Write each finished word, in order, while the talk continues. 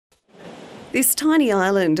This tiny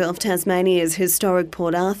island off Tasmania's historic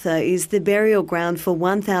Port Arthur is the burial ground for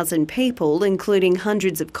 1,000 people, including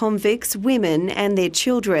hundreds of convicts, women and their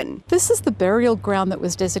children. This is the burial ground that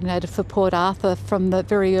was designated for Port Arthur from the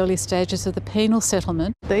very early stages of the penal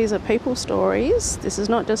settlement. These are people stories. This is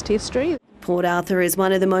not just history. Port Arthur is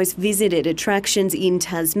one of the most visited attractions in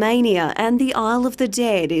Tasmania, and the Isle of the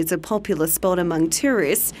Dead is a popular spot among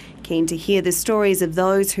tourists, keen to hear the stories of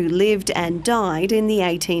those who lived and died in the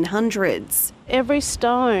 1800s. Every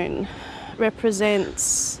stone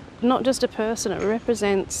represents not just a person, it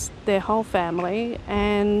represents their whole family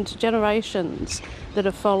and generations that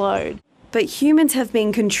have followed. But humans have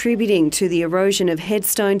been contributing to the erosion of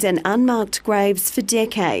headstones and unmarked graves for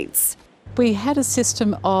decades. We had a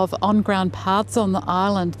system of on-ground paths on the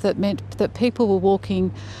island that meant that people were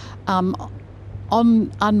walking on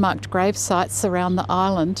unmarked grave sites around the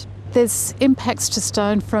island. There's impacts to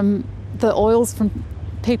stone from the oils from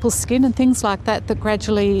people's skin and things like that that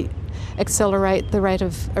gradually accelerate the rate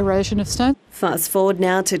of erosion of stone. Fast forward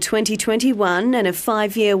now to 2021 and a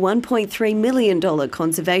 5-year $1.3 million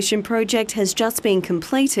conservation project has just been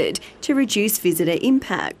completed to reduce visitor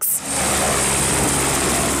impacts.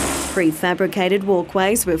 Prefabricated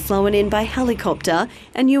walkways were flown in by helicopter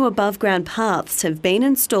and new above-ground paths have been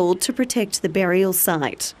installed to protect the burial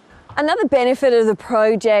site. Another benefit of the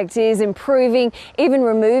project is improving, even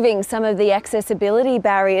removing some of the accessibility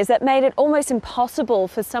barriers that made it almost impossible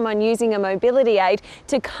for someone using a mobility aid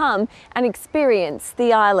to come and experience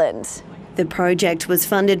the island. The project was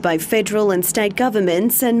funded by federal and state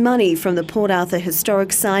governments and money from the Port Arthur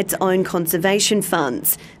Historic Site's own conservation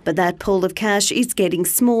funds. But that pool of cash is getting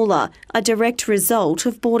smaller, a direct result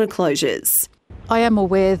of border closures. I am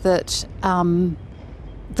aware that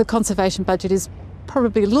the conservation budget is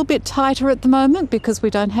probably a little bit tighter at the moment because we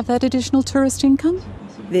don't have that additional tourist income.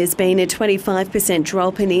 There's been a 25%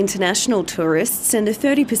 drop in international tourists and a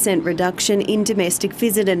 30% reduction in domestic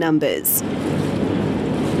visitor numbers.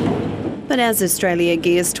 But as Australia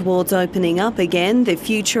gears towards opening up again, the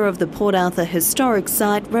future of the Port Arthur Historic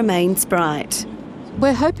Site remains bright.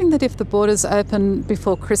 We're hoping that if the borders open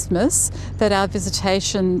before Christmas, that our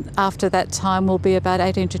visitation after that time will be about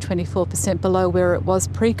 18 to 24% below where it was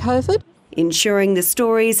pre-COVID. Ensuring the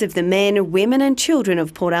stories of the men, women and children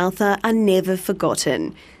of Port Arthur are never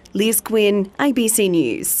forgotten. Liz Gwynn, ABC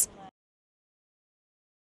News.